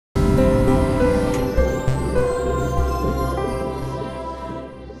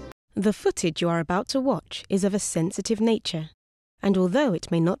The footage you are about to watch is of a sensitive nature, and although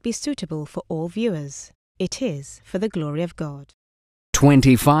it may not be suitable for all viewers, it is for the glory of God.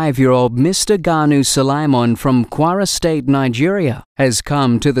 25-year-old Mr. Ganu Sulaimon from Kwara State, Nigeria, has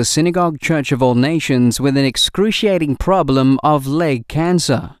come to the Synagogue Church of All Nations with an excruciating problem of leg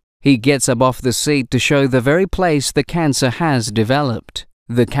cancer. He gets up off the seat to show the very place the cancer has developed.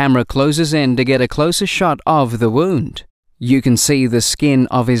 The camera closes in to get a closer shot of the wound. You can see the skin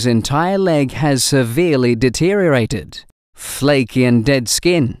of his entire leg has severely deteriorated. Flaky and dead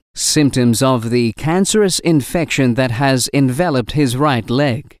skin, symptoms of the cancerous infection that has enveloped his right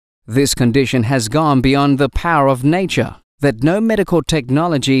leg. This condition has gone beyond the power of nature, that no medical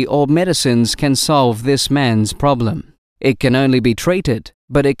technology or medicines can solve this man's problem. It can only be treated,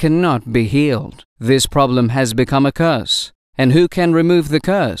 but it cannot be healed. This problem has become a curse. And who can remove the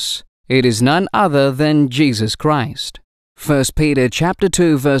curse? It is none other than Jesus Christ. 1 Peter chapter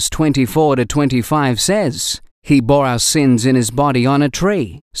 2 verse 24 to 25 says, "He bore our sins in his body on a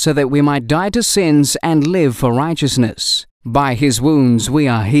tree, so that we might die to sins and live for righteousness. By his wounds we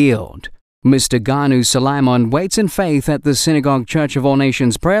are healed." Mr. Ganu Sulaimon waits in faith at the Synagogue Church of All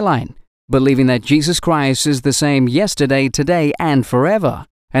Nations prayer line, believing that Jesus Christ is the same yesterday, today, and forever,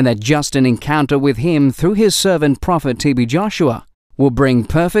 and that just an encounter with him through his servant Prophet TB Joshua will bring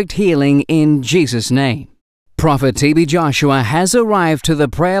perfect healing in Jesus' name. Prophet TB Joshua has arrived to the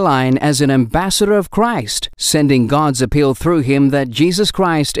prayer line as an ambassador of Christ, sending God's appeal through him that Jesus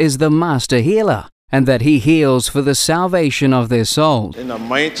Christ is the master healer and that he heals for the salvation of their souls. In the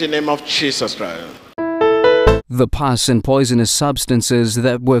mighty name of Jesus Christ. The pus and poisonous substances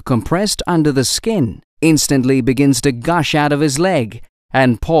that were compressed under the skin instantly begins to gush out of his leg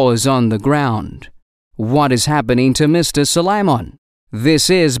and pours on the ground. What is happening to Mr. Sulaimon? This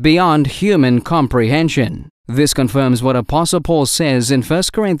is beyond human comprehension. This confirms what Apostle Paul says in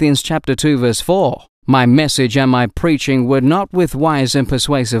 1 Corinthians chapter 2 verse 4. "My message and my preaching were not with wise and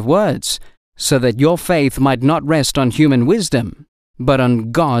persuasive words, so that your faith might not rest on human wisdom, but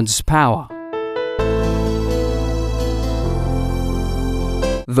on God's power."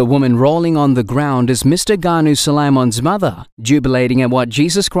 The woman rolling on the ground is Mr. Ganu Sulaimon's mother, jubilating at what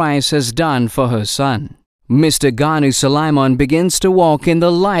Jesus Christ has done for her son. Mr. Ganu Sulaimon begins to walk in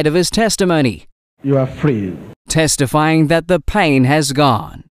the light of his testimony. You are free. Testifying that the pain has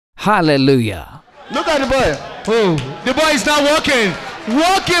gone. Hallelujah. Look at the boy. Oh, the boy is now walking.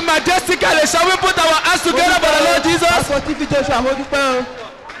 Walking majestically. Shall we put our hands together for the Lord Jesus?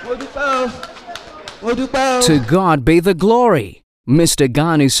 To God be the glory. Mr.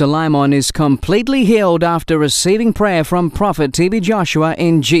 Ganu Sulaimon is completely healed after receiving prayer from Prophet TB Joshua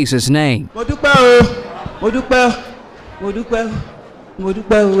in Jesus' name.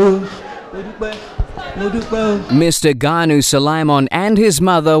 Mr. Ganu Sulaimon and his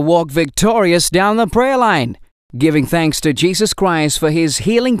mother walk victorious down the prayer line, giving thanks to Jesus Christ for his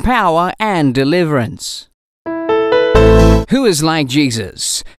healing power and deliverance. Who is like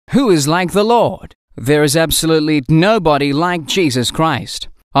Jesus? Who is like the Lord? There is absolutely nobody like Jesus Christ.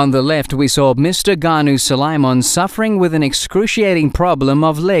 On the left, we saw Mr. Ganu Sulaimon suffering with an excruciating problem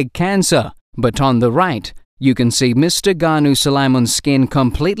of leg cancer, but on the right, you can see Mr. Ganu Sulaimon's skin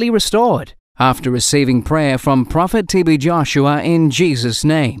completely restored after receiving prayer from Prophet TB Joshua in Jesus'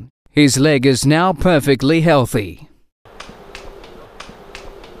 name. His leg is now perfectly healthy.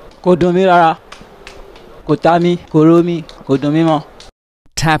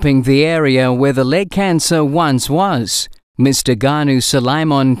 Tapping the area where the leg cancer once was, Mr. Ganu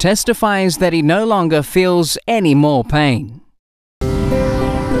Sulaimon testifies that he no longer feels any more pain.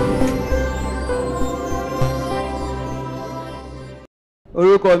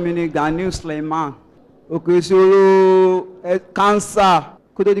 Orúkọ mi ni Ganu Sulaimon. Òkè ìṣòro cancer.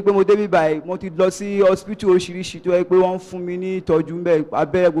 Kó tó di pé mo débí báyìí, mo ti lọ sí hospital oríṣiríṣi tó yẹ pé wọ́n fún mi ní ìtọ́jú ńbẹ̀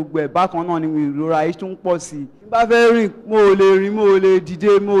abẹ́rẹ́ gbogbo ẹ̀ bákan náà ni ìrora yìí tún pọ̀ sí i. Tí n bá fẹ́ rìn, mo ò lè rìn, mo ò lè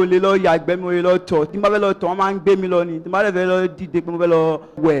dìde, mo ò lè lọ yàgbẹ́, mo ò lè lọ tọ̀. Tí n bá fẹ́ lọ tọ̀, wọ́n máa ń gbé mi lọ ni. Tí n bá fẹ́ lọ dìde pé mo fẹ́ lọ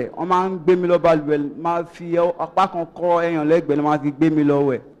wẹ̀, wọ́n máa ń gbé mi lọ balùwẹ̀, máa fi apá kan kọ́ ẹ̀yàn lẹ́gbẹ̀ẹ́ lọ́ máa fi gbé mi lọ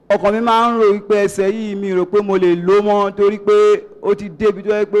wẹ̀. Ọkàn mi máa ń rò wípé ẹsẹ̀ yìí mi rò pé mo lè lò mọ́ torí pé ó ti débi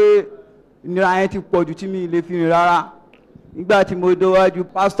tó yẹ pé ìnira yẹn ti pọ̀ jù tí mi lè fi rìn rárá. Nígbà tí mo dọ́wájú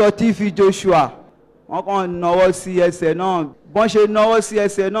Pastor TB Joshua, wọ́n kàn náwó sí ẹsẹ̀ náà. Bọ́n ṣe náwó sí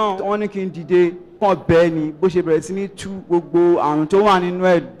ẹsẹ̀ náà, wọ́n ní kí n dìde. Kàn bẹ́ẹ̀ ni bó ṣe bẹ̀rẹ̀ sí ní tú gbogbo àrùn tó wà nínú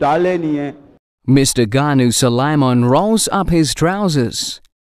ẹ̀ dálẹ̀ nìyẹn. Mr. Ganu Sulaimon rolls up his trousers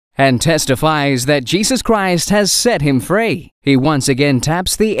and testifies that Jesus Christ has set him free. He once again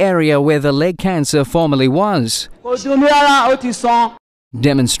taps the area where the leg cancer formerly was,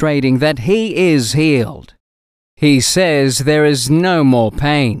 demonstrating that he is healed. He says there is no more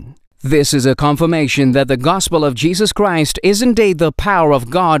pain. This is a confirmation that the gospel of Jesus Christ is indeed the power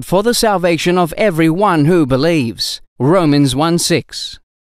of God for the salvation of everyone who believes. Romans 1:6.